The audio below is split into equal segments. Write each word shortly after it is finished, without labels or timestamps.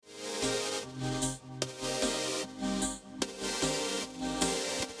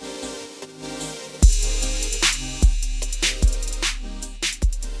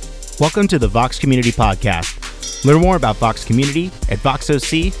Welcome to the Vox Community Podcast. Learn more about Vox Community at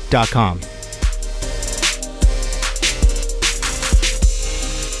voxoc.com.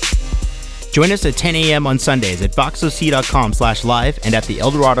 Join us at 10 a.m. on Sundays at voxoc.com/live and at the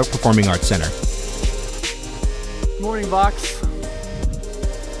Eldorado Performing Arts Center. Good morning, Vox.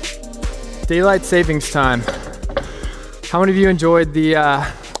 Daylight savings time. How many of you enjoyed the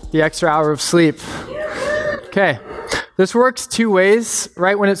extra hour of sleep? Okay. This works two ways,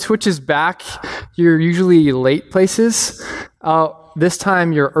 right? When it switches back, you're usually late places. This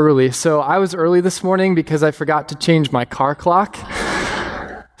time you're early. So I was early this morning because I forgot to change my car clock.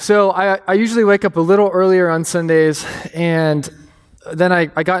 So I usually wake up a little earlier on Sundays, and then I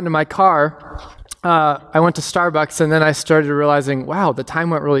got into my car. I went to Starbucks, and then I started realizing, wow, the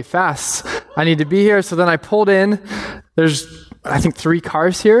time went really fast. I need to be here. So then I pulled in. There's, I think, 3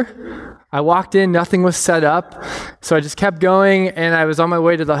 cars here. I walked in, nothing was set up, so I just kept going, and I was on my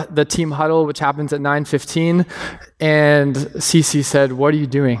way to the team huddle, which happens at 9:15, and Cece said, "What are you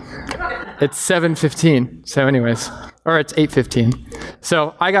doing?" It's 7:15, so anyways, or it's 8:15.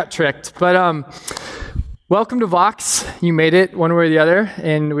 So I got tricked, but welcome to Vox. You made it one way or the other,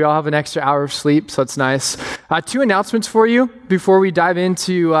 and we all have an extra hour of sleep, so it's nice. 2 announcements for you before we dive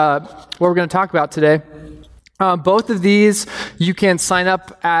into what we're going to talk about today. Both of these, you can sign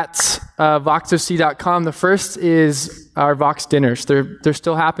up at voxoc.com. The first is our Vox dinners. They're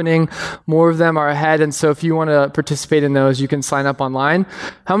still happening. More of them are ahead, and so if you want to participate in those, you can sign up online.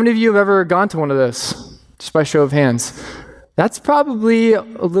 How many of you have ever gone to one of those? Just by show of hands. That's probably a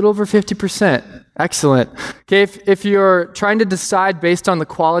little over 50%. Excellent. Okay, if you're trying to decide based on the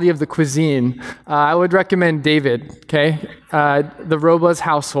quality of the cuisine, I would recommend David, okay? The Robles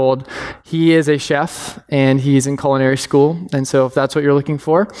household. He is a chef, and he's in culinary school, and so if that's what you're looking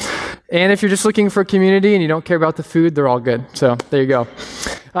for. And if you're just looking for community and you don't care about the food, they're all good. So there you go.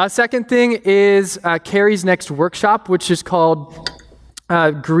 Second thing is Carrie's next workshop, which is called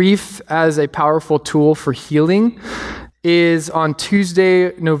Grief as a Powerful Tool for Healing, is on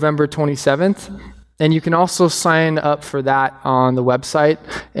Tuesday, November 27th. And you can also sign up for that on the website.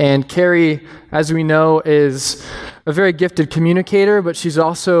 And Carrie, as we know, is a very gifted communicator, but she's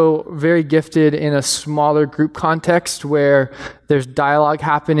also very gifted in a smaller group context where there's dialogue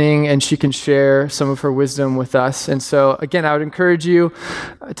happening and she can share some of her wisdom with us. And so, again, I would encourage you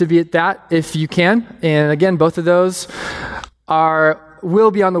to be at that if you can. And again, both of those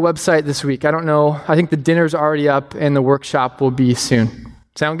will be on the website this week. I don't know. I think the dinner's already up and the workshop will be soon.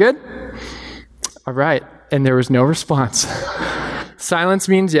 Sound good? All right. And there was no response. Silence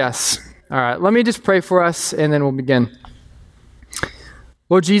means yes. All right. Let me just pray for us and then we'll begin.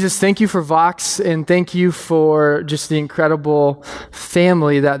 Lord Jesus, thank you for Vox and thank you for just the incredible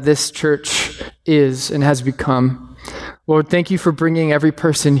family that this church is and has become. Lord, thank you for bringing every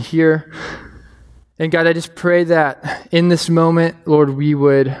person here. And God, I just pray that in this moment, Lord, we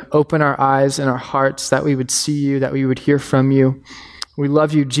would open our eyes and our hearts, that we would see you, that we would hear from you. We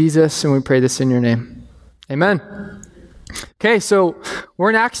love you, Jesus, and we pray this in your name. Amen. Okay, so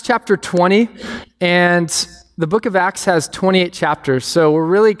we're in Acts chapter 20, and the book of Acts has 28 chapters, so we're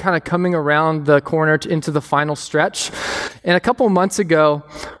really kind of coming around the corner into the final stretch. And a couple months ago,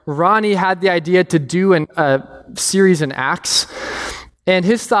 Ronnie had the idea to do a series in Acts. And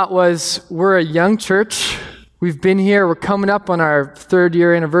his thought was, we're a young church. We've been here. We're coming up on our 3rd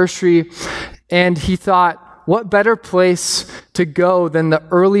year anniversary. And he thought, what better place to go than the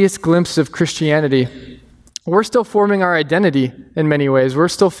earliest glimpse of Christianity? We're still forming our identity in many ways. We're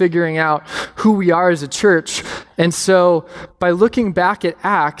still figuring out who we are as a church. And so by looking back at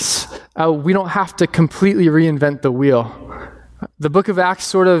Acts, we don't have to completely reinvent the wheel. The book of Acts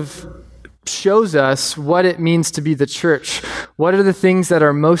sort of shows us what it means to be the church. What are the things that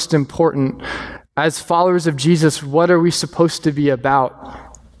are most important? As followers of Jesus, what are we supposed to be about?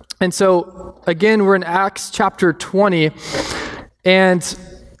 And so, again, we're in Acts chapter 20, and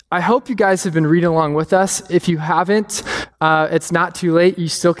I hope you guys have been reading along with us. If you haven't, it's not too late. You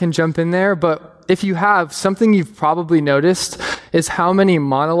still can jump in there, but if you have, something you've probably noticed is how many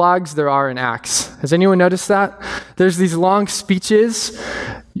monologues there are in Acts. Has anyone noticed that? There's these long speeches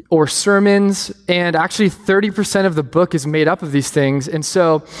or sermons, and actually 30% of the book is made up of these things. And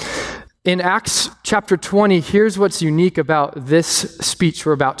so in Acts chapter 20, here's what's unique about this speech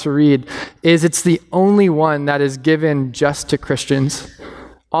we're about to read, is it's the only one that is given just to Christians.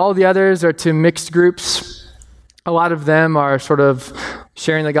 All the others are to mixed groups. A lot of them are sort of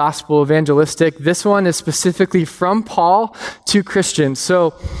sharing the gospel, evangelistic. This one is specifically from Paul to Christians.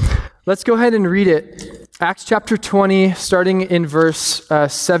 So let's go ahead and read it. Acts chapter 20, starting in verse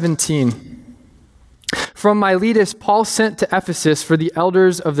 17. From Miletus, Paul sent to Ephesus for the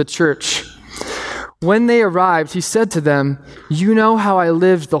elders of the church. When they arrived, he said to them, "You know how I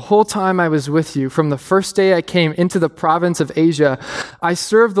lived the whole time I was with you. From the first day I came into the province of Asia, I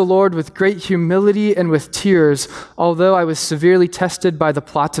served the Lord with great humility and with tears, although I was severely tested by the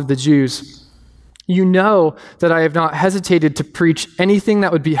plots of the Jews. You know that I have not hesitated to preach anything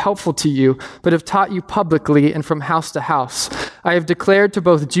that would be helpful to you, but have taught you publicly and from house to house. I have declared to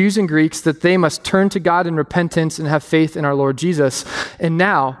both Jews and Greeks that they must turn to God in repentance and have faith in our Lord Jesus. And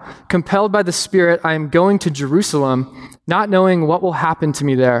now, compelled by the Spirit, I am going to Jerusalem, not knowing what will happen to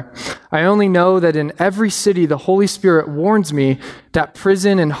me there. I only know that in every city the Holy Spirit warns me that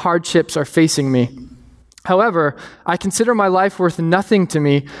prison and hardships are facing me. However, I consider my life worth nothing to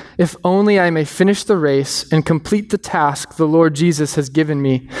me if only I may finish the race and complete the task the Lord Jesus has given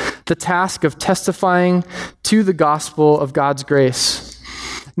me, the task of testifying to the gospel of God's grace.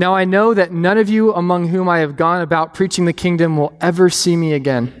 Now I know that none of you among whom I have gone about preaching the kingdom will ever see me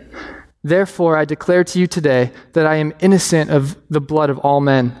again. Therefore, I declare to you today that I am innocent of the blood of all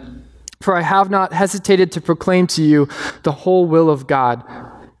men. For I have not hesitated to proclaim to you the whole will of God.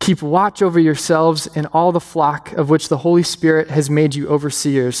 Keep watch over yourselves and all the flock of which the Holy Spirit has made you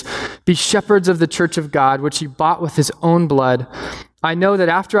overseers. Be shepherds of the church of God, which he bought with his own blood. I know that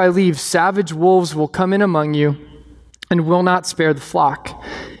after I leave, savage wolves will come in among you and will not spare the flock.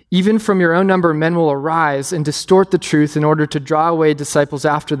 Even from your own number, men will arise and distort the truth in order to draw away disciples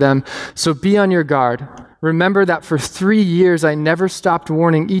after them. So be on your guard. Remember that for 3 years I never stopped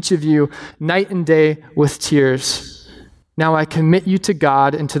warning each of you night and day with tears. Now I commit you to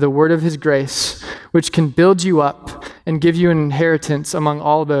God and to the word of his grace, which can build you up and give you an inheritance among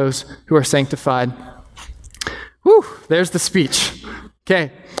all those who are sanctified." Whew, there's the speech.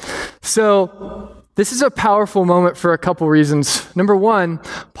 Okay, so this is a powerful moment for a couple reasons. Number one,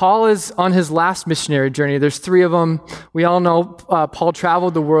 Paul is on his last missionary journey. There's 3 of them. We all know Paul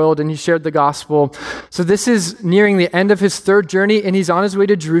traveled the world and he shared the gospel. So this is nearing the end of his 3rd journey and he's on his way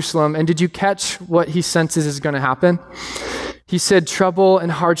to Jerusalem. And did you catch what he senses is going to happen? He said trouble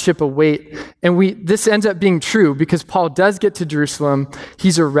and hardship await. And this ends up being true because Paul does get to Jerusalem.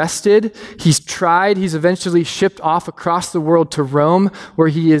 He's arrested. He's tried. He's eventually shipped off across the world to Rome where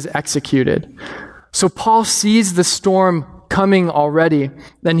he is executed. So Paul sees the storm coming already,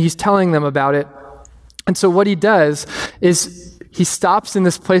 and he's telling them about it. And so what he does is he stops in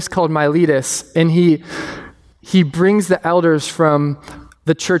this place called Miletus, and he brings the elders from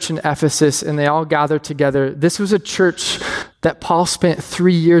the church in Ephesus, and they all gather together. This was a church that Paul spent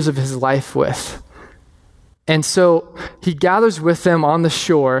 3 years of his life with. And so he gathers with them on the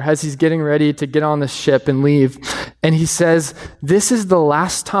shore as he's getting ready to get on the ship and leave. And he says, "This is the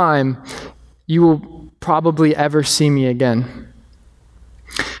last time you will probably ever see me again."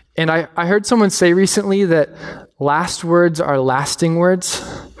 And I heard someone say recently that last words are lasting words.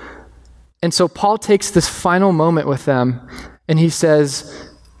 And so Paul takes this final moment with them and he says,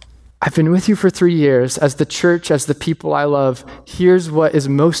 "I've been with you for 3 years as the church, as the people I love. Here's what is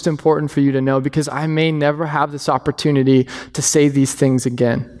most important for you to know because I may never have this opportunity to say these things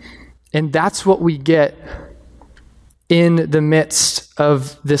again." And that's what we get in the midst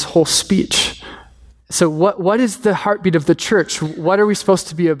of this whole speech. So what is the heartbeat of the church? What are we supposed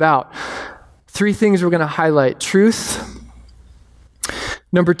to be about? 3 things we're going to highlight. Truth.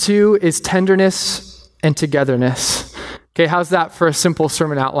 Number 2 is tenderness and togetherness. Okay, how's that for a simple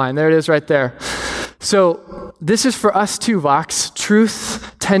sermon outline? There it is right there. So this is for us too, Vox.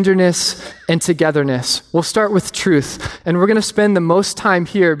 Truth, tenderness, and togetherness. We'll start with truth. And we're going to spend the most time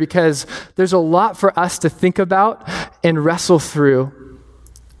here because there's a lot for us to think about and wrestle through.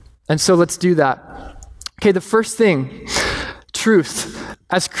 And so let's do that. Okay, the first thing, truth.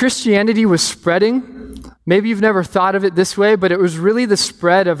 As Christianity was spreading, maybe you've never thought of it this way, but it was really the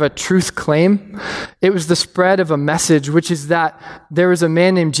spread of a truth claim. It was the spread of a message, which is that there was a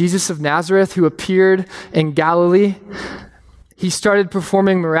man named Jesus of Nazareth who appeared in Galilee. He started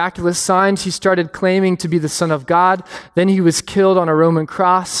performing miraculous signs. He started claiming to be the Son of God. Then he was killed on a Roman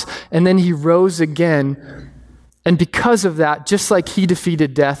cross, and then he rose again. And because of that, just like he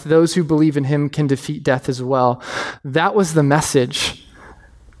defeated death, those who believe in him can defeat death as well. That was the message.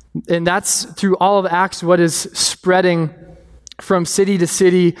 And that's through all of Acts what is spreading from city to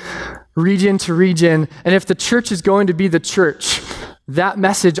city, region to region. And if the church is going to be the church, that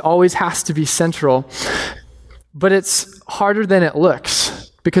message always has to be central. But it's harder than it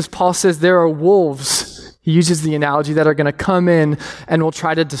looks because Paul says there are wolves. He uses the analogy that are going to come in and will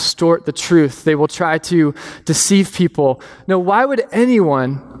try to distort the truth. They will try to deceive people. Now, why would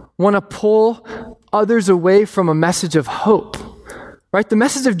anyone want to pull others away from a message of hope? Right? The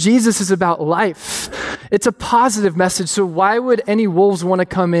message of Jesus is about life. it's a positive message. So why would any wolves want to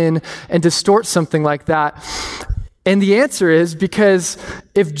come in and distort something like that? And the answer is because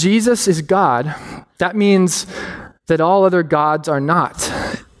if Jesus is God, that means that all other gods are not.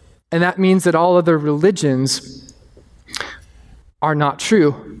 And that means that all other religions are not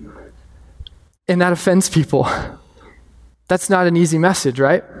true. And that offends people. That's not an easy message,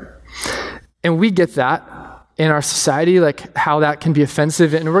 right? And we get that in our society, like how that can be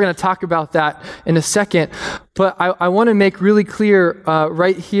offensive. And we're going to talk about that in a second. But I want to make really clear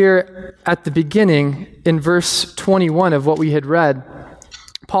right here at the beginning in verse 21 of what we had read.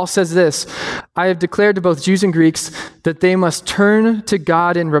 Paul says this, I have declared to both Jews and Greeks that they must turn to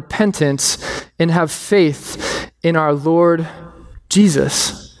God in repentance and have faith in our Lord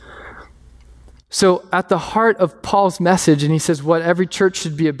Jesus. So at the heart of Paul's message, and he says what every church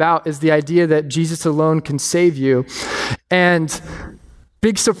should be about, is the idea that Jesus alone can save you. And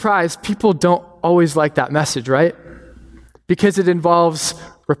big surprise, people don't always like that message, right? Because it involves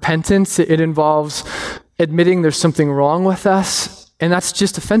repentance, it involves admitting there's something wrong with us, and that's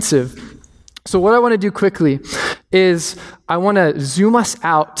just offensive. So what I want to do quickly is I want to zoom us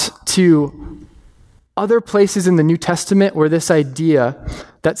out to other places in the New Testament where this idea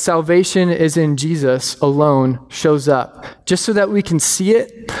that salvation is in Jesus alone shows up, just so that we can see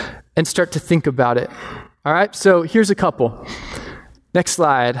it and start to think about it. All right, so here's a couple. Next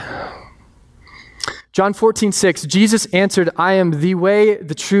slide. John 14:6, Jesus answered, I am the way,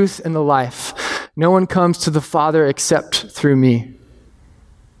 the truth, and the life. No one comes to the Father except through me.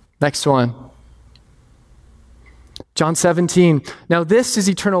 Next one. John 17, now this is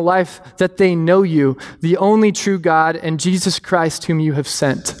eternal life, that they know you, the only true God, and Jesus Christ whom you have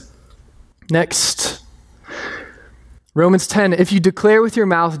sent. Next. Romans 10, if you declare with your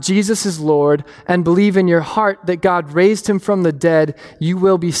mouth Jesus is Lord and believe in your heart that God raised him from the dead, you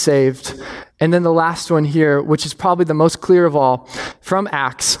will be saved. And then the last one here, which is probably the most clear of all, from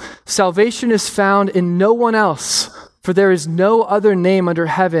Acts, salvation is found in no one else, for there is no other name under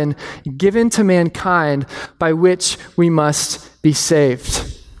heaven given to mankind by which we must be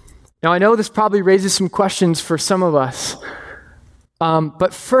saved. Now, I know this probably raises some questions for some of us.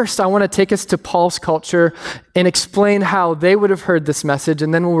 But first, I want to take us to Paul's culture and explain how they would have heard this message,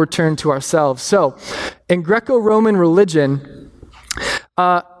 and then we'll return to ourselves. So, in Greco-Roman religion,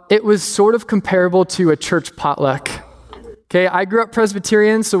 it was sort of comparable to a church potluck. Okay, I grew up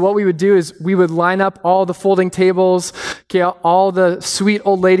Presbyterian, so what we would do is we would line up all the folding tables. Okay, all the sweet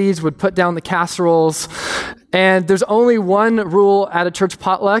old ladies would put down the casseroles. And there's only one rule at a church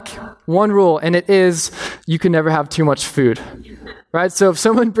potluck, one rule, and it is you can never have too much food. Right? So if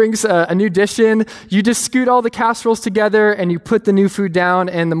someone brings a new dish in, you just scoot all the casseroles together and you put the new food down,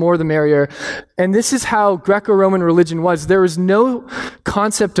 and the more the merrier. And this is how Greco-Roman religion was. There was no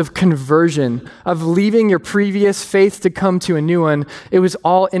concept of conversion, of leaving your previous faith to come to a new one. It was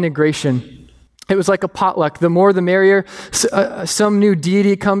all integration. It was like a potluck. The more the merrier. Some new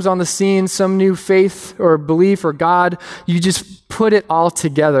deity comes on the scene, some new faith or belief or God. You just put it all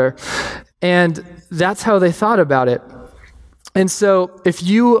together. And that's how they thought about it. And so if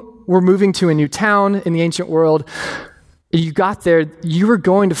you were moving to a new town in the ancient world, you got there, you were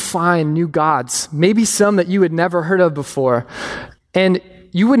going to find new gods, maybe some that you had never heard of before. And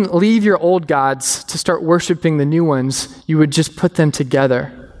you wouldn't leave your old gods to start worshiping the new ones. You would just put them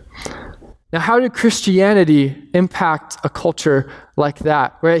together. Now, how did Christianity impact a culture like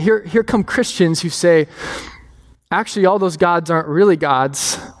that? Right? Here come Christians who say, actually, all those gods aren't really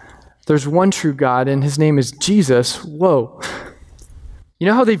gods. There's one true God, and his name is Jesus. Whoa. You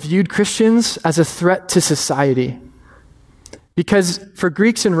know how they viewed Christians? As a threat to society. Because for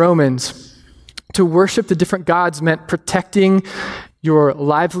Greeks and Romans, to worship the different gods meant protecting your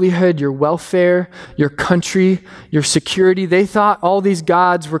livelihood, your welfare, your country, your security. They thought all these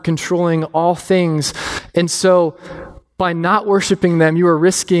gods were controlling all things. And so by not worshiping them, you were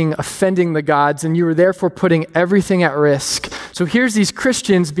risking offending the gods, and you were therefore putting everything at risk. So here's these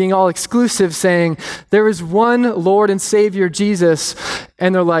Christians being all exclusive, saying, there is one Lord and Savior, Jesus.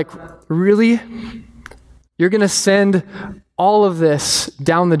 And they're like, really? You're going to send all of this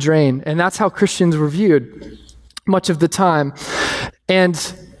down the drain? And that's how Christians were viewed much of the time.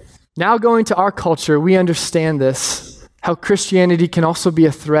 And now going to our culture, we understand this, how Christianity can also be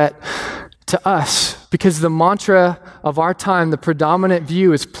a threat to us, because the mantra of our time, the predominant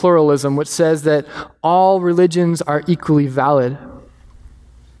view, is pluralism, which says that all religions are equally valid.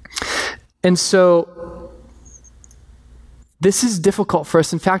 And so this is difficult for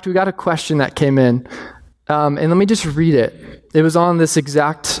us. In fact, we got a question that came in, and let me just read it. It was on this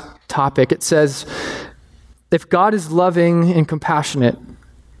exact topic. It says, if God is loving and compassionate,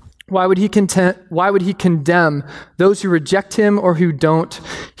 Why would he condemn those who reject him or who don't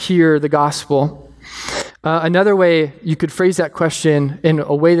hear the gospel? Another way you could phrase that question in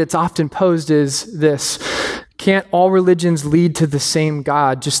a way that's often posed is this: can't all religions lead to the same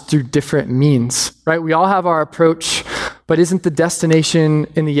God just through different means, right? We all have our approach, but isn't the destination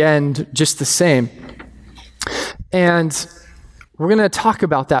in the end just the same? And we're going to talk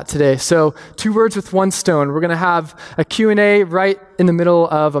about that today. So 2 birds with one stone. We're going to have a Q&A right in the middle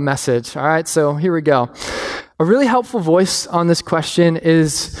of a message. All right, so here we go. A really helpful voice on this question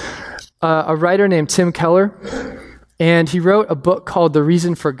is a writer named Tim Keller. And he wrote a book called The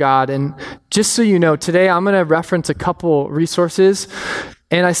Reason for God. And just so you know, today I'm going to reference a couple resources.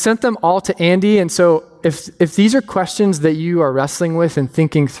 And I sent them all to Andy. And so if these are questions that you are wrestling with and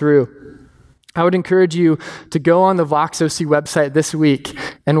thinking through, I would encourage you to go on the Vox OC website this week,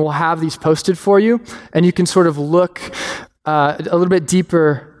 and we'll have these posted for you, and you can sort of look a little bit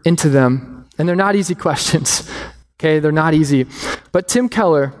deeper into them. And they're not easy questions, okay? They're not easy. But Tim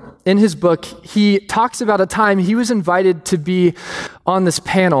Keller, in his book, he talks about a time he was invited to be on this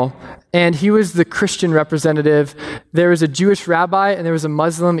panel, and he was the Christian representative. There was a Jewish rabbi, and there was a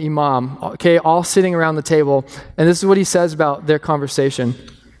Muslim imam, okay, all sitting around the table. And this is what he says about their conversation.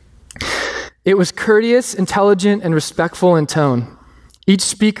 It was courteous, intelligent, and respectful in tone. Each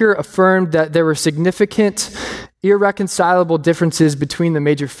speaker affirmed that there were significant, irreconcilable differences between the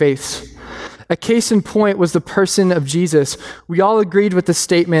major faiths. A case in point was the person of Jesus. We all agreed with the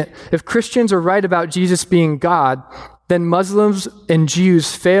statement, if Christians are right about Jesus being God, then Muslims and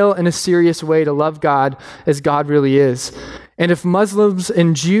Jews fail in a serious way to love God as God really is. And if Muslims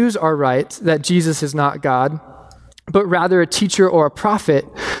and Jews are right that Jesus is not God, but rather a teacher or a prophet,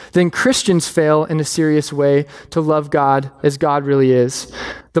 then Christians fail in a serious way to love God as God really is.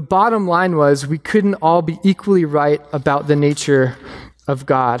 The bottom line was we couldn't all be equally right about the nature of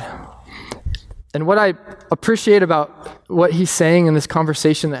God. And what I appreciate about what he's saying in this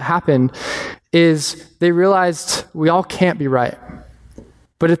conversation that happened is they realized we all can't be right.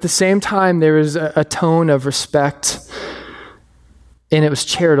 But at the same time, there was a tone of respect, and it was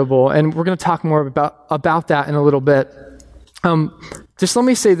charitable. And we're going to talk more about that in a little bit. Just let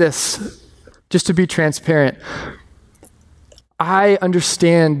me say this, just to be transparent. I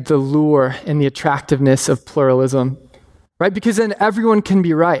understand the lure and the attractiveness of pluralism, right? Because then everyone can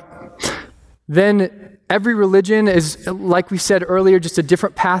be right. Then every religion is, like we said earlier, just a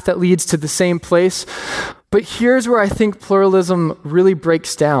different path that leads to the same place. But here's where I think pluralism really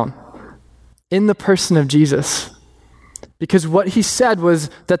breaks down, in the person of Jesus. Because what he said was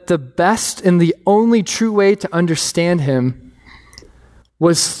that the best and the only true way to understand him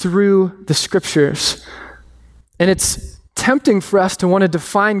was through the scriptures. And it's tempting for us to want to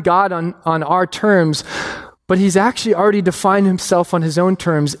define God on our terms, but he's actually already defined himself on his own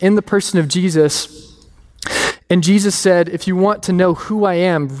terms in the person of Jesus. And Jesus said, if you want to know who I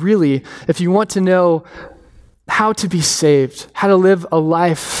am, really, if you want to know how to be saved, how to live a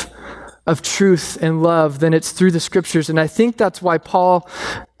life of truth and love, then it's through the scriptures. And I think that's why Paul,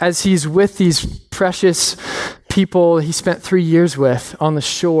 as he's with these precious people he spent 3 years with on the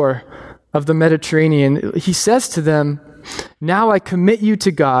shore of the Mediterranean, he says to them, now I commit you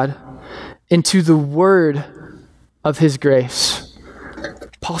to God and to the word of his grace.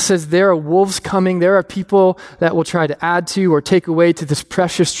 Paul says there are wolves coming. There are people that will try to add to or take away to this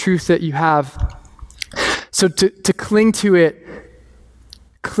precious truth that you have. So to cling to it,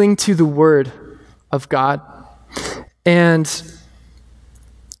 cling to the word of God. And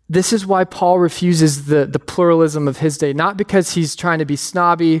this is why Paul refuses the pluralism of his day, not because he's trying to be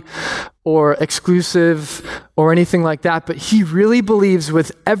snobby or exclusive or anything like that, but he really believes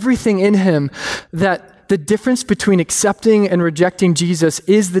with everything in him that the difference between accepting and rejecting Jesus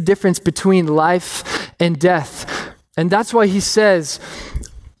is the difference between life and death. And that's why he says,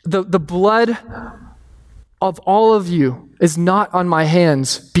 the blood of all of you is not on my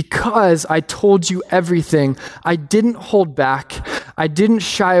hands because I told you everything. I didn't hold back. I didn't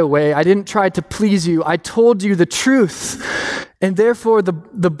shy away. I didn't try to please you. I told you the truth. And therefore, the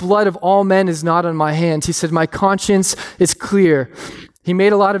blood of all men is not on my hands. He said, my conscience is clear. He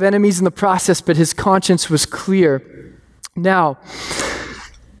made a lot of enemies in the process, but his conscience was clear. Now,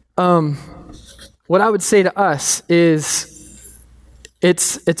 what I would say to us is,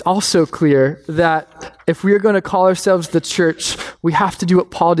 it's also clear that if we are going to call ourselves the church, we have to do what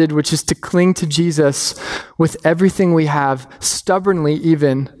Paul did, which is to cling to Jesus with everything we have, stubbornly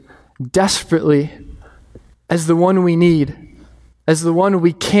even, desperately, as the one we need, as the one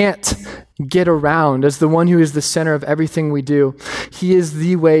we can't get around, as the one who is the center of everything we do. He is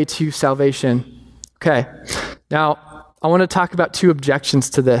the way to salvation. Okay, now I want to talk about two objections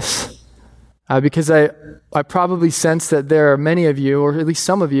to this because I probably sense that there are many of you, or at least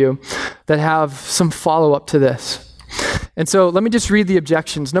some of you, that have some follow-up to this. And so let me just read the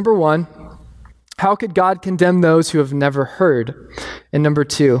objections. Number one, how could God condemn those who have never heard? And number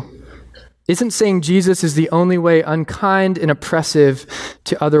two, isn't saying Jesus is the only way unkind and oppressive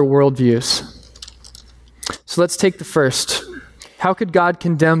to other worldviews? So let's take the first. How could God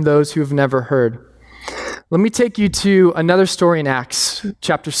condemn those who have never heard? Let me take you to another story in Acts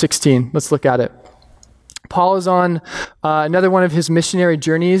chapter 16. Let's look at it. Paul is on another one of his missionary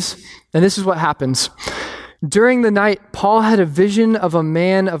journeys, and this is what happens. During the night, Paul had a vision of a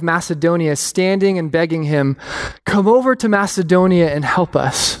man of Macedonia standing and begging him, "Come over to Macedonia and help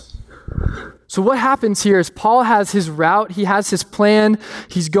us." So what happens here is Paul has his route, he has his plan,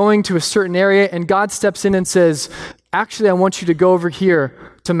 he's going to a certain area, and God steps in and says, actually, I want you to go over here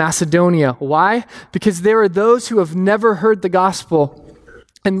to Macedonia. Why? Because there are those who have never heard the gospel.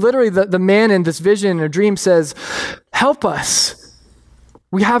 And literally the man in this vision or dream says, help us.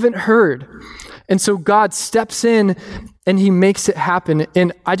 We haven't heard. And so God steps in and he makes it happen.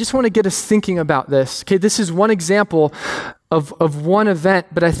 And I just want to get us thinking about this. Okay, this is one example of one event,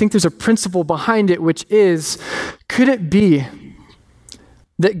 but I think there's a principle behind it, which is, could it be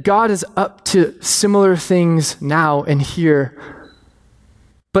that God is up to similar things now and here,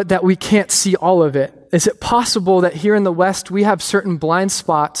 but that we can't see all of it? Is it possible that here in the West, we have certain blind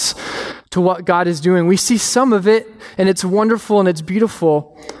spots to what God is doing? We see some of it, and it's wonderful and it's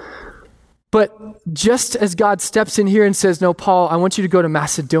beautiful. But just as God steps in here and says, no, Paul, I want you to go to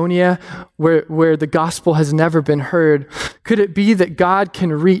Macedonia where the gospel has never been heard, could it be that God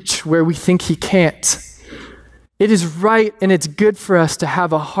can reach where we think he can't? It is right and it's good for us to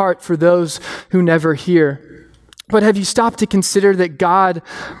have a heart for those who never hear. But have you stopped to consider that God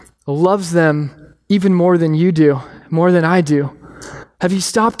loves them even more than you do, more than I do? Have you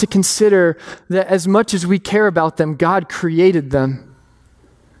stopped to consider that as much as we care about them, God created them?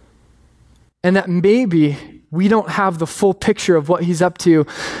 And that maybe we don't have the full picture of what he's up to.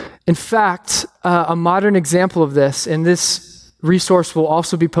 In fact, a modern example of this, and this resource will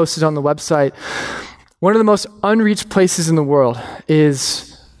also be posted on the website, one of the most unreached places in the world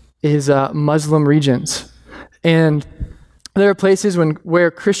is Muslim regions. And there are places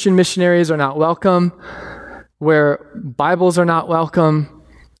where Christian missionaries are not welcome, where Bibles are not welcome,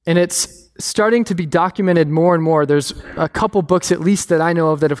 and it's starting to be documented more and more. There's a couple books, at least that I know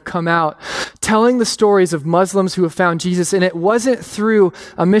of, that have come out telling the stories of Muslims who have found Jesus. And it wasn't through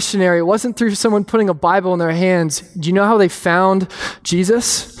a missionary. It wasn't through someone putting a Bible in their hands. Do you know how they found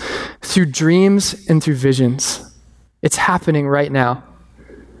Jesus? Through dreams and through visions. It's happening right now.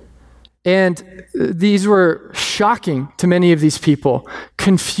 And these were shocking to many of these people,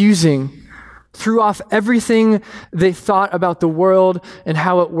 confusing, threw off everything they thought about the world and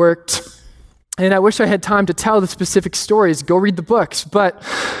how it worked. And I wish I had time to tell the specific stories. Go read the books. But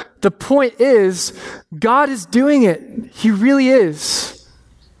the point is, God is doing it. He really is.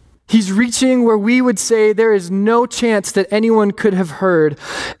 He's reaching where we would say there is no chance that anyone could have heard.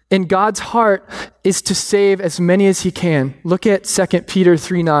 And God's heart is to save as many as he can. Look at 2 Peter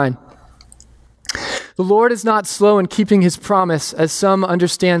 3:9. The Lord is not slow in keeping his promise, as some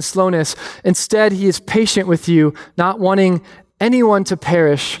understand slowness. Instead, he is patient with you, not wanting anyone to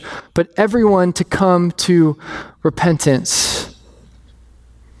perish, but everyone to come to repentance.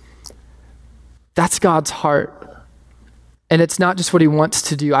 That's God's heart. And it's not just what he wants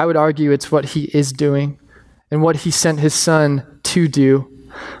to do. I would argue it's what he is doing and what he sent his son to do.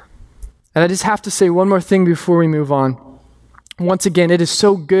 And I just have to say one more thing before we move on. Once again, it is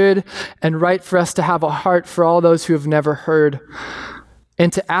so good and right for us to have a heart for all those who have never heard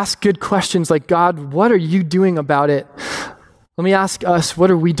and to ask good questions like, God, what are you doing about it? Let me ask us, what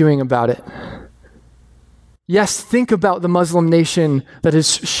are we doing about it? Yes, think about the Muslim nation that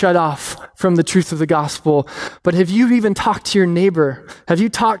is shut off from the truth of the gospel, but have you even talked to your neighbor? Have you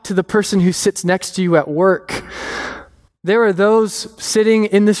talked to the person who sits next to you at work? There are those sitting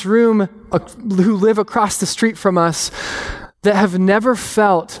in this room who live across the street from us that have never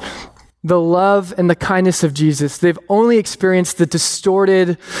felt the love and the kindness of Jesus. They've only experienced the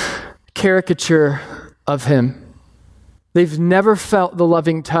distorted caricature of him. They've never felt the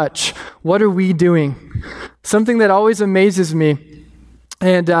loving touch. What are we doing? Something that always amazes me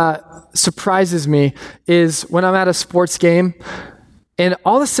and surprises me is when I'm at a sports game and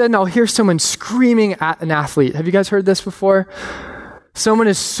all of a sudden I'll hear someone screaming at an athlete. Have you guys heard this before? Someone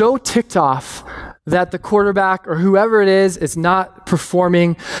is so ticked off that the quarterback or whoever it is not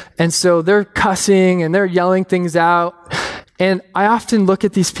performing, and so they're cussing and they're yelling things out. And I often look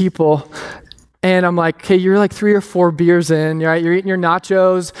at these people And I'm like, okay, you're like 3 or 4 beers in, right? You're eating your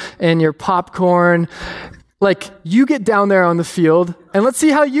nachos and your popcorn. Like, you get down there on the field and let's see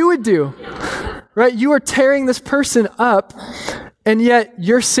how you would do, right? You are tearing this person up and yet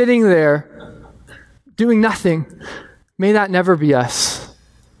you're sitting there doing nothing. May that never be us.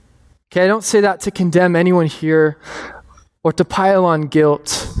 Okay, I don't say that to condemn anyone here or to pile on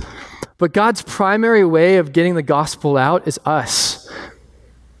guilt, but God's primary way of getting the gospel out is us.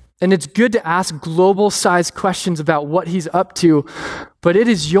 And it's good to ask global-sized questions about what he's up to, but it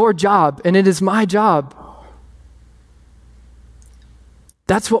is your job and it is my job.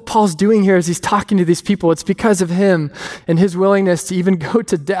 That's what Paul's doing here as he's talking to these people. It's because of him and his willingness to even go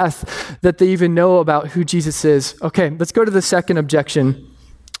to death that they even know about who Jesus is. Okay, let's go to the second objection.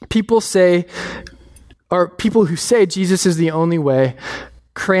 People who say Jesus is the only way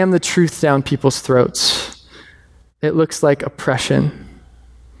cram the truth down people's throats. It looks like oppression.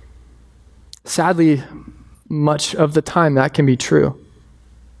 Sadly, much of the time that can be true.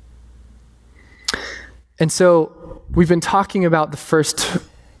 And so we've been talking about the first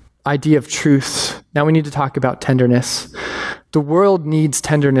idea of truth. Now we need to talk about tenderness. The world needs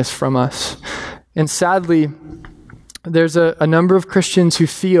tenderness from us. And sadly, there's a number of Christians who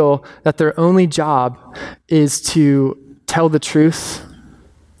feel that their only job is to tell the truth.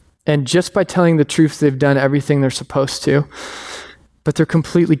 And just by telling the truth, they've done everything they're supposed to. But they're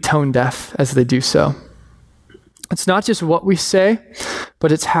completely tone deaf as they do so. It's not just what we say,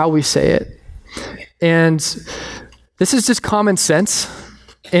 but it's how we say it. And this is just common sense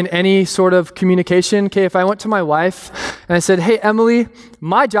in any sort of communication. Okay, if I went to my wife and I said, hey, Emily,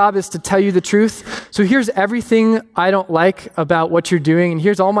 my job is to tell you the truth. So here's everything I don't like about what you're doing, and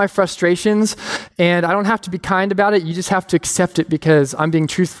here's all my frustrations, and I don't have to be kind about it. You just have to accept it because I'm being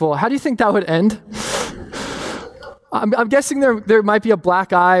truthful. How do you think that would end? I'm guessing there might be a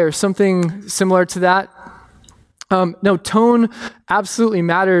black eye or something similar to that. No, tone absolutely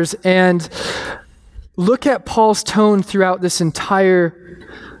matters. And look at Paul's tone throughout this entire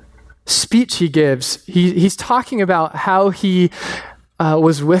speech he gives. He's talking about how he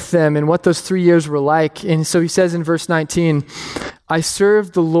was with them and what those 3 years were like. And so he says in verse 19, I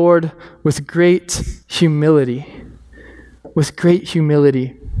served the Lord with great humility. With great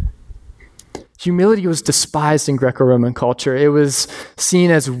humility. Humility was despised in Greco-Roman culture. It was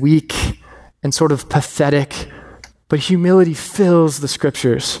seen as weak and sort of pathetic, but humility fills the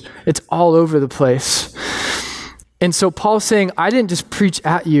scriptures. It's all over the place. And so Paul's saying, I didn't just preach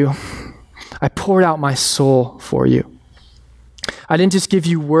at you. I poured out my soul for you. I didn't just give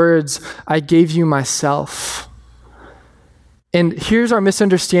you words. I gave you myself. And here's our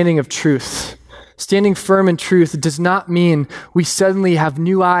misunderstanding of truth. Standing firm in truth does not mean we suddenly have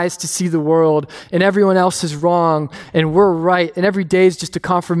new eyes to see the world and everyone else is wrong and we're right, and every day is just a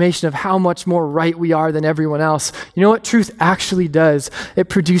confirmation of how much more right we are than everyone else. You know what truth actually does? It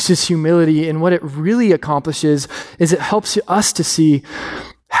produces humility, and what it really accomplishes is it helps us to see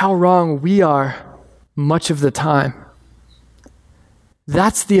how wrong we are much of the time.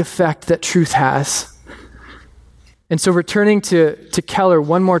 That's the effect that truth has. And so returning to Keller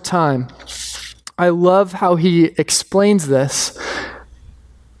one more time, I love how he explains this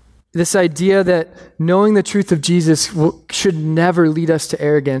idea that knowing the truth of Jesus should never lead us to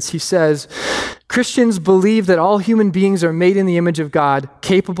arrogance. He says, Christians believe that all human beings are made in the image of God,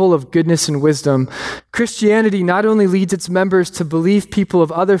 capable of goodness and wisdom. Christianity not only leads its members to believe people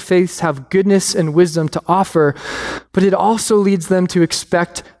of other faiths have goodness and wisdom to offer, but it also leads them to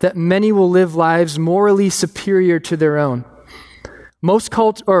expect that many will live lives morally superior to their own. Most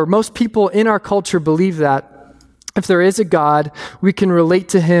people in our culture believe that if there is a God, we can relate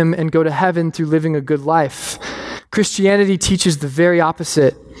to him and go to heaven through living a good life. Christianity teaches the very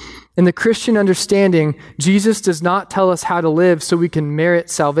opposite. In the Christian understanding, Jesus does not tell us how to live so we can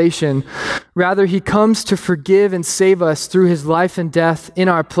merit salvation. Rather, he comes to forgive and save us through his life and death in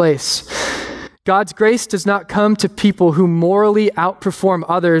our place. God's grace does not come to people who morally outperform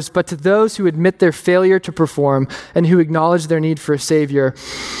others, but to those who admit their failure to perform and who acknowledge their need for a Savior.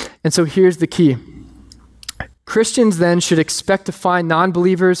 And so here's the key. Christians then should expect to find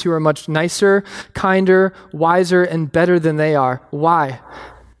non-believers who are much nicer, kinder, wiser, and better than they are. Why?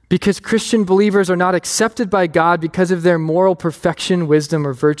 Because Christian believers are not accepted by God because of their moral perfection, wisdom,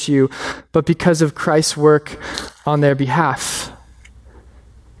 or virtue, but because of Christ's work on their behalf.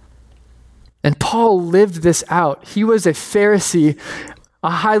 And Paul lived this out. He was a Pharisee, a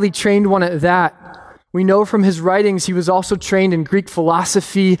highly trained one at that. We know from his writings he was also trained in Greek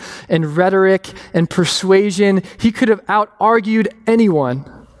philosophy and rhetoric and persuasion. He could have out-argued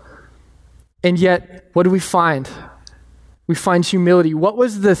anyone. And yet, what do we find? we find humility. What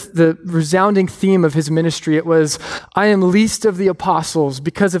was the resounding theme of his ministry? It was, I am least of the apostles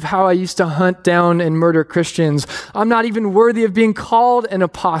because of how I used to hunt down and murder Christians. I'm not even worthy of being called an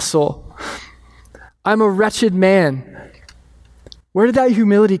apostle. I'm a wretched man. Where did that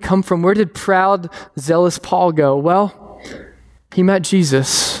humility come from? Where did proud, zealous Paul go? Well, he met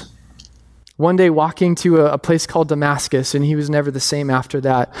Jesus one day walking to a place called Damascus, and he was never the same after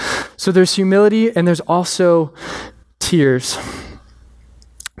that. So there's humility, and there's also tears.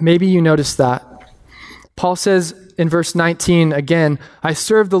 Maybe you noticed that. Paul says in verse 19, again, I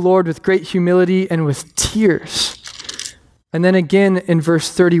serve the Lord with great humility and with tears. And then again in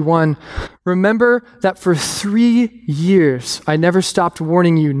verse 31, remember that for 3 years I never stopped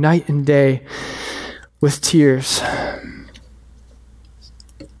warning you night and day with tears.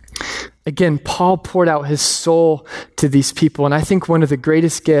 Again, Paul poured out his soul to these people, and I think one of the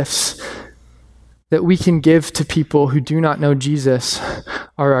greatest gifts that we can give to people who do not know Jesus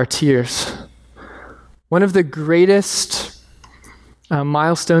are our tears. One of the greatest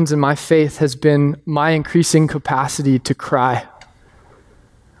milestones in my faith has been my increasing capacity to cry.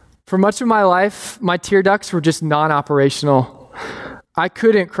 For much of my life, my tear ducts were just non-operational. I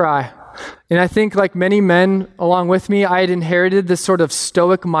couldn't cry. And I think like many men along with me, I had inherited this sort of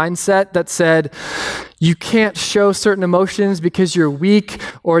stoic mindset that said, you can't show certain emotions because you're weak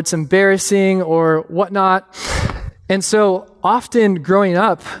or it's embarrassing or whatnot. And so often growing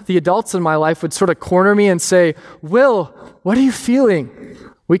up, the adults in my life would sort of corner me and say, Will, what are you feeling?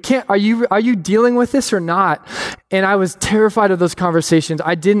 Are you dealing with this or not? And I was terrified of those conversations.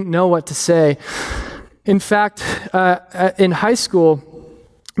 I didn't know what to say. In fact, in high school,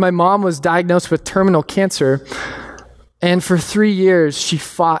 my mom was diagnosed with terminal cancer, and for 3 years, she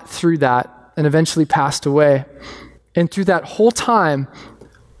fought through that and eventually passed away. And through that whole time,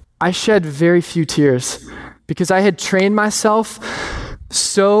 I shed very few tears because I had trained myself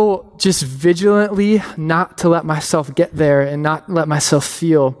so just vigilantly not to let myself get there and not let myself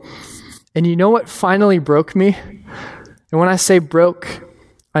feel. And you know what finally broke me? And when I say broke,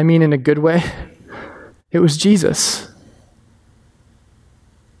 I mean in a good way. It was Jesus.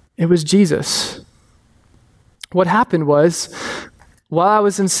 It was Jesus. What happened was, while I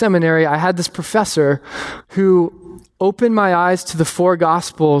was in seminary, I had this professor who opened my eyes to the 4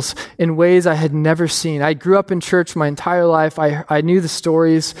 Gospels in ways I had never seen. I grew up in church my entire life. I knew the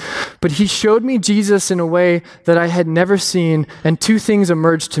stories, but he showed me Jesus in a way that I had never seen, and 2 things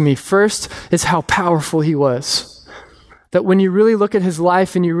emerged to me. First is how powerful he was. That when you really look at his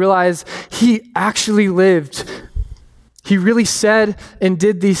life and you realize he actually lived, he really said and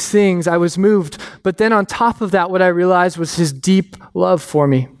did these things, I was moved. But then on top of that, what I realized was his deep love for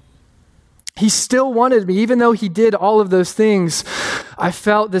me. He still wanted me, even though he did all of those things. I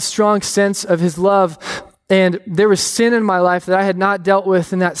felt this strong sense of his love, and there was sin in my life that I had not dealt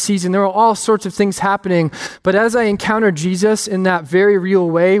with in that season. There were all sorts of things happening, but as I encountered Jesus in that very real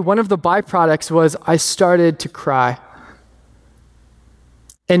way, one of the byproducts was I started to cry.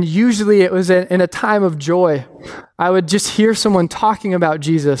 And usually it was in a time of joy. I would just hear someone talking about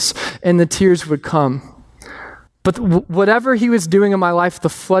Jesus and the tears would come. But whatever he was doing in my life, the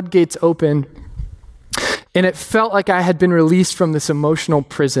floodgates opened, and it felt like I had been released from this emotional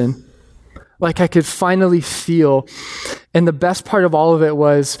prison, like I could finally feel. And the best part of all of it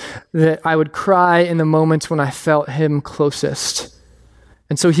was that I would cry in the moments when I felt him closest.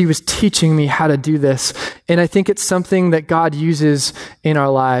 And so he was teaching me how to do this. And I think it's something that God uses in our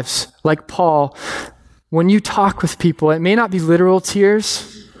lives. Like Paul, when you talk with people, it may not be literal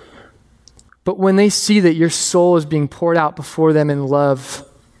tears, but when they see that your soul is being poured out before them in love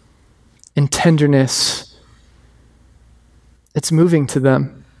and tenderness, it's moving to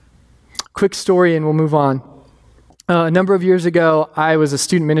them. Quick story and we'll move on. A number of years ago, I was a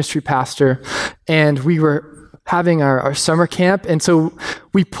student ministry pastor, and we were having our summer camp. And so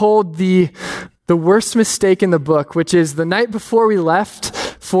we pulled the worst mistake in the book, which is the night before we left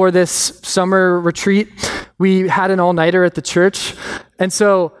for this summer retreat, we had an all-nighter at the church. And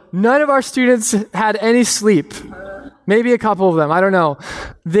so none of our students had any sleep. Maybe a couple of them, I don't know.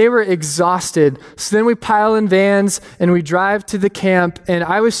 They were exhausted. So then we pile in vans and we drive to the camp, and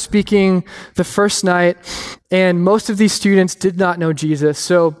I was speaking the first night, and most of these students did not know Jesus.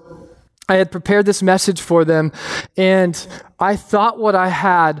 So I had prepared this message for them, and I thought what I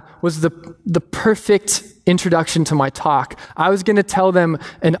had was the perfect introduction to my talk. I was going to tell them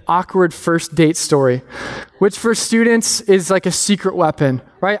an awkward first date story, which for students is like a secret weapon,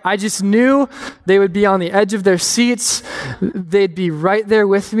 right? I just knew they would be on the edge of their seats. They'd be right there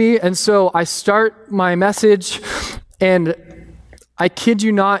with me. And so I start my message, and I kid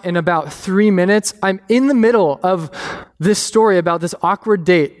you not, in about 3 minutes, I'm in the middle of this story about this awkward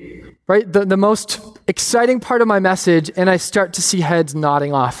date, right? The most exciting part of my message, and I start to see heads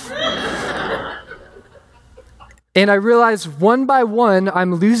nodding off. And I realize one by one,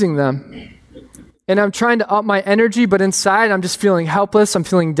 I'm losing them. And I'm trying to up my energy, but inside I'm just feeling helpless. I'm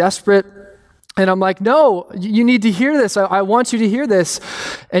feeling desperate. And I'm like, no, you need to hear this. I want you to hear this.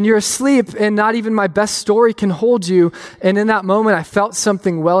 And you're asleep, and not even my best story can hold you. And in that moment, I felt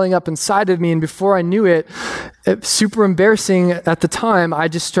something welling up inside of me. And before I knew it, super embarrassing at the time, I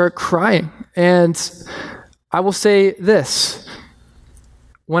just start crying. And I will say this.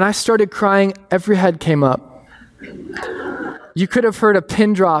 When I started crying, every head came up. You could have heard a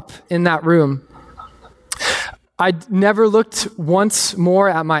pin drop in that room. I never looked once more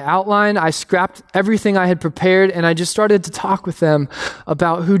at my outline. I scrapped everything I had prepared, and I just started to talk with them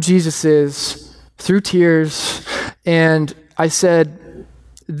about who Jesus is through tears. And I said,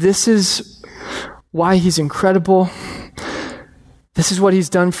 this is why he's incredible. This is what he's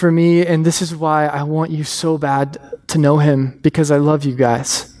done for me, and this is why I want you so bad to know him, because I love you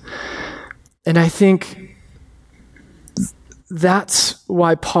guys. And I think that's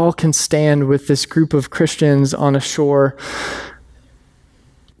why Paul can stand with this group of Christians on a shore,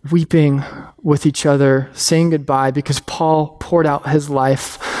 weeping with each other, saying goodbye, because Paul poured out his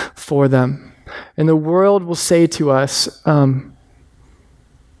life for them. And the world will say to us, you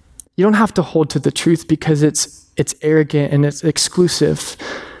don't have to hold to the truth because it's arrogant and it's exclusive.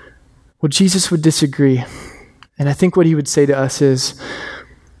 Well, Jesus would disagree. And I think what he would say to us is,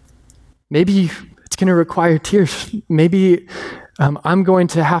 maybe it's going to require tears. Maybe you're going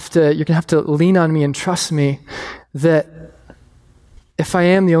to have to lean on me and trust me that if I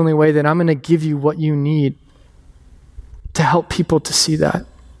am the only way, then I'm going to give you what you need to help people to see that.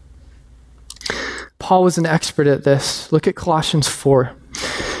 Paul was an expert at this. Look at Colossians 4.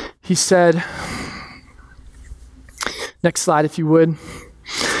 He said, next slide if you would.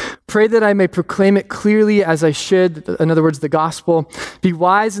 Pray that I may proclaim it clearly as I should, in other words, the gospel. Be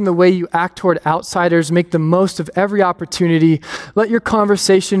wise in the way you act toward outsiders. Make the most of every opportunity. Let your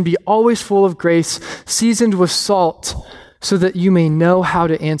conversation be always full of grace, seasoned with salt, so that you may know how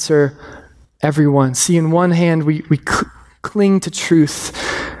to answer everyone. See, in one hand, we cling to truth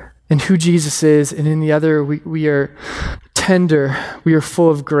and who Jesus is, and in the other, we are tender. We are full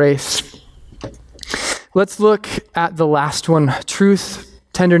of grace. Let's look at the last one, truth,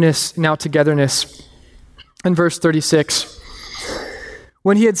 tenderness, now togetherness. In verse 36,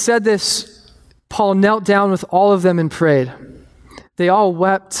 when he had said this, Paul knelt down with all of them and prayed. They all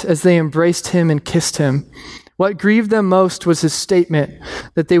wept as they embraced him and kissed him. What grieved them most was his statement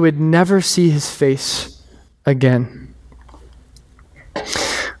that they would never see his face again.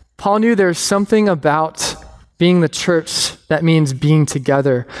 Paul knew there's something about being the church that means being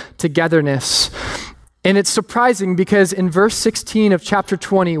together, togetherness. And it's surprising because in verse 16 of chapter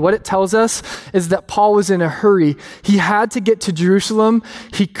 20, what it tells us is that Paul was in a hurry. He had to get to Jerusalem.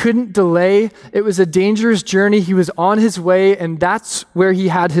 He couldn't delay. It was a dangerous journey. He was on his way, and that's where he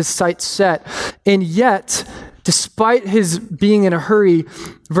had his sights set. And yet, despite his being in a hurry,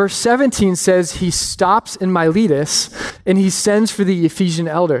 verse 17 says he stops in Miletus and he sends for the Ephesian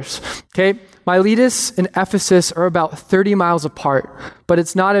elders. Okay? Miletus and Ephesus are about 30 miles apart, but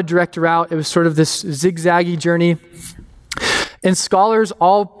it's not a direct route. It was sort of this zigzaggy journey. And scholars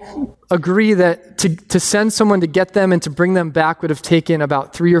all agree that to send someone to get them and to bring them back would have taken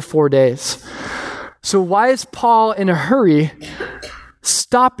about 3 or 4 days. So why is Paul in a hurry,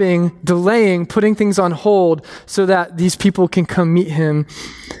 stopping, delaying, putting things on hold so that these people can come meet him?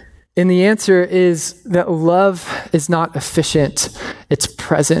 And the answer is that love is not efficient, it's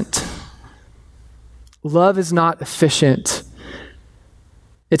present. Love is not efficient.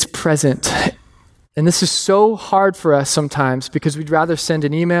 It's present. And this is so hard for us sometimes because we'd rather send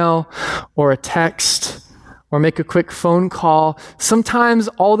an email or a text or make a quick phone call. Sometimes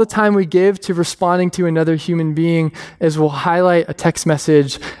all the time we give to responding to another human being is we'll highlight a text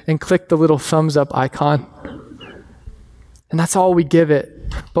message and click the little thumbs up icon. And that's all we give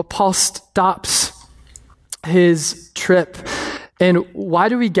it. But Paul stops his trip. And why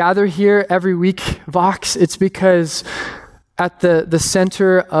do we gather here every week, Vox? It's because at the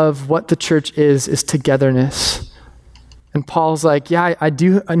center of what the church is togetherness. And Paul's like, yeah,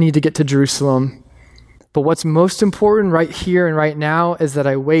 I need to get to Jerusalem. But what's most important right here and right now is that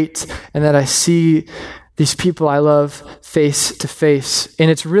I wait and that I see these people I love face to face.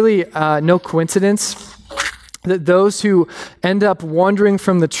 And it's really no coincidence that those who end up wandering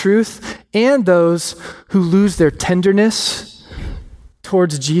from the truth and those who lose their tenderness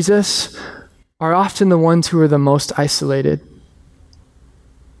towards Jesus are often the ones who are the most isolated.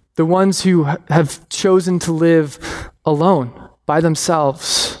 the ones who have chosen to live alone by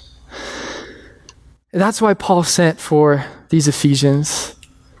themselves. And that's why Paul sent for these Ephesians,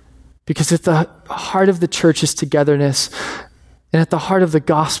 because at the heart of the church is togetherness, and at the heart of the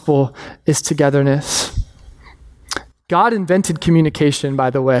gospel is togetherness. God invented communication, by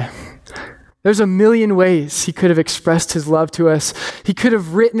the way. There's a million ways he could have expressed his love to us. He could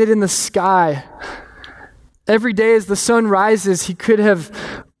have written it in the sky. Every day as the sun rises, he could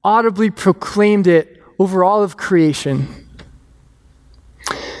have audibly proclaimed it over all of creation.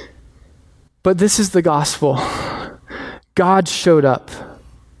 But this is the gospel. God showed up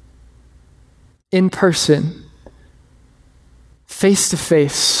in person, face to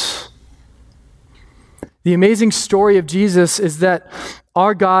face. The amazing story of Jesus is that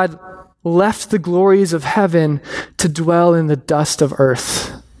our God left the glories of heaven to dwell in the dust of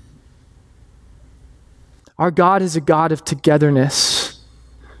earth. Our God is a God of togetherness.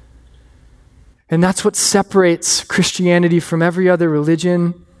 And that's what separates Christianity from every other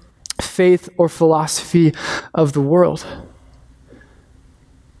religion, faith, or philosophy of the world.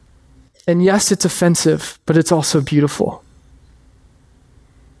 And yes, it's offensive, but it's also beautiful.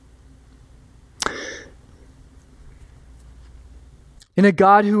 In a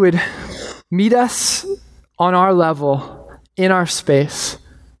God who would meet us on our level, in our space,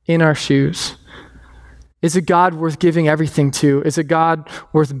 in our shoes, is a God worth giving everything to, is a God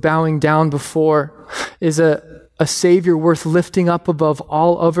worth bowing down before, is a Savior worth lifting up above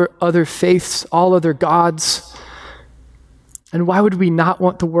all other faiths, all other gods. And why would we not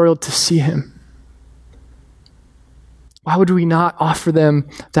want the world to see him? Why would we not offer them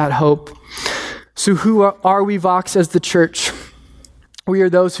that hope? So who are we, Vox, as the church? We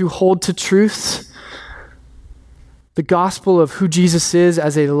are those who hold to truth, the gospel of who Jesus is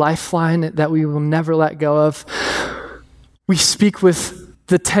as a lifeline that we will never let go of. We speak with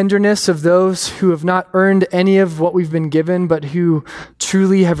the tenderness of those who have not earned any of what we've been given, but who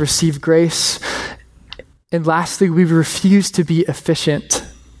truly have received grace. And lastly, we refuse to be efficient,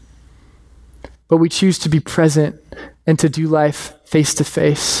 but we choose to be present and to do life face to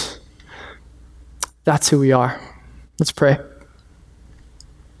face. That's who we are. Let's pray.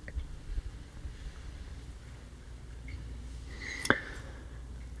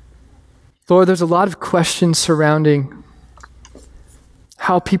 Lord, there's a lot of questions surrounding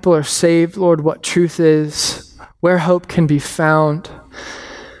how people are saved, Lord, what truth is, where hope can be found.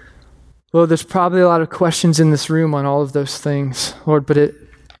 Lord, there's probably a lot of questions in this room on all of those things, Lord, but it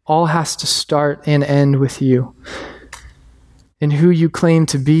all has to start and end with you and who you claim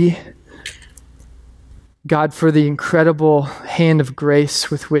to be. God, for the incredible hand of grace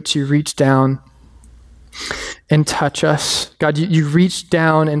with which you reach down and touch us. God, you reach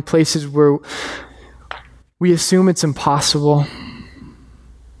down in places where we assume it's impossible.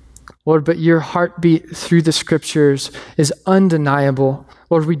 Lord, but your heartbeat through the scriptures is undeniable.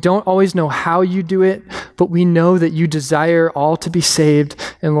 Lord, we don't always know how you do it, but we know that you desire all to be saved,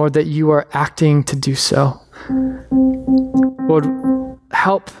 and Lord, that you are acting to do so. Lord,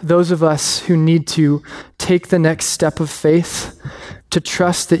 help those of us who need to take the next step of faith to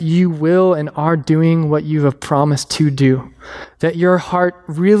trust that you will and are doing what you have promised to do, that your heart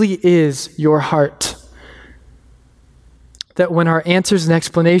really is your heart. That when our answers and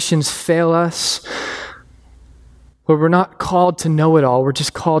explanations fail us, Lord, we're not called to know it all. We're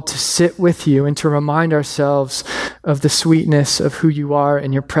just called to sit with you and to remind ourselves of the sweetness of who you are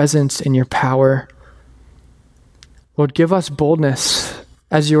and your presence and your power. Lord, give us boldness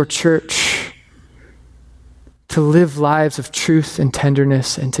as your church to live lives of truth and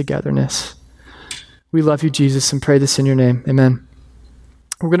tenderness and togetherness. We love you, Jesus, and pray this in your name. Amen.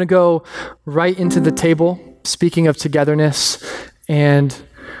 We're going to go right into the table, speaking of togetherness, and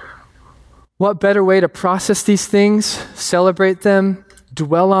what better way to process these things, celebrate them,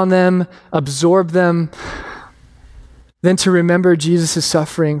 dwell on them, absorb them, than to remember Jesus'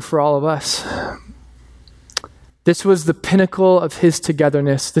 suffering for all of us. This was the pinnacle of his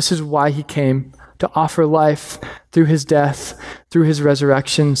togetherness. This is why he came, to offer life through his death, through his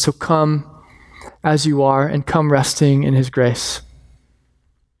resurrection. So come as you are and come resting in his grace.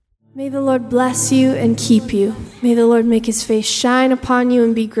 May the Lord bless you and keep you. May the Lord make his face shine upon you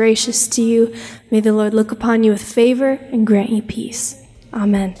and be gracious to you. May the Lord look upon you with favor and grant you peace.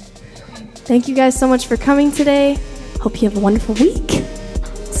 Amen. Thank you guys so much for coming today. Hope you have a wonderful week.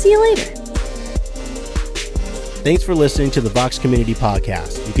 See you later. Thanks for listening to the Vox Community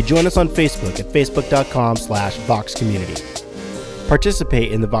Podcast. You can join us on Facebook at facebook.com/Vox Community.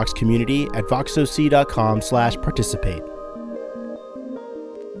 Participate in the Vox community at voxoc.com/participate.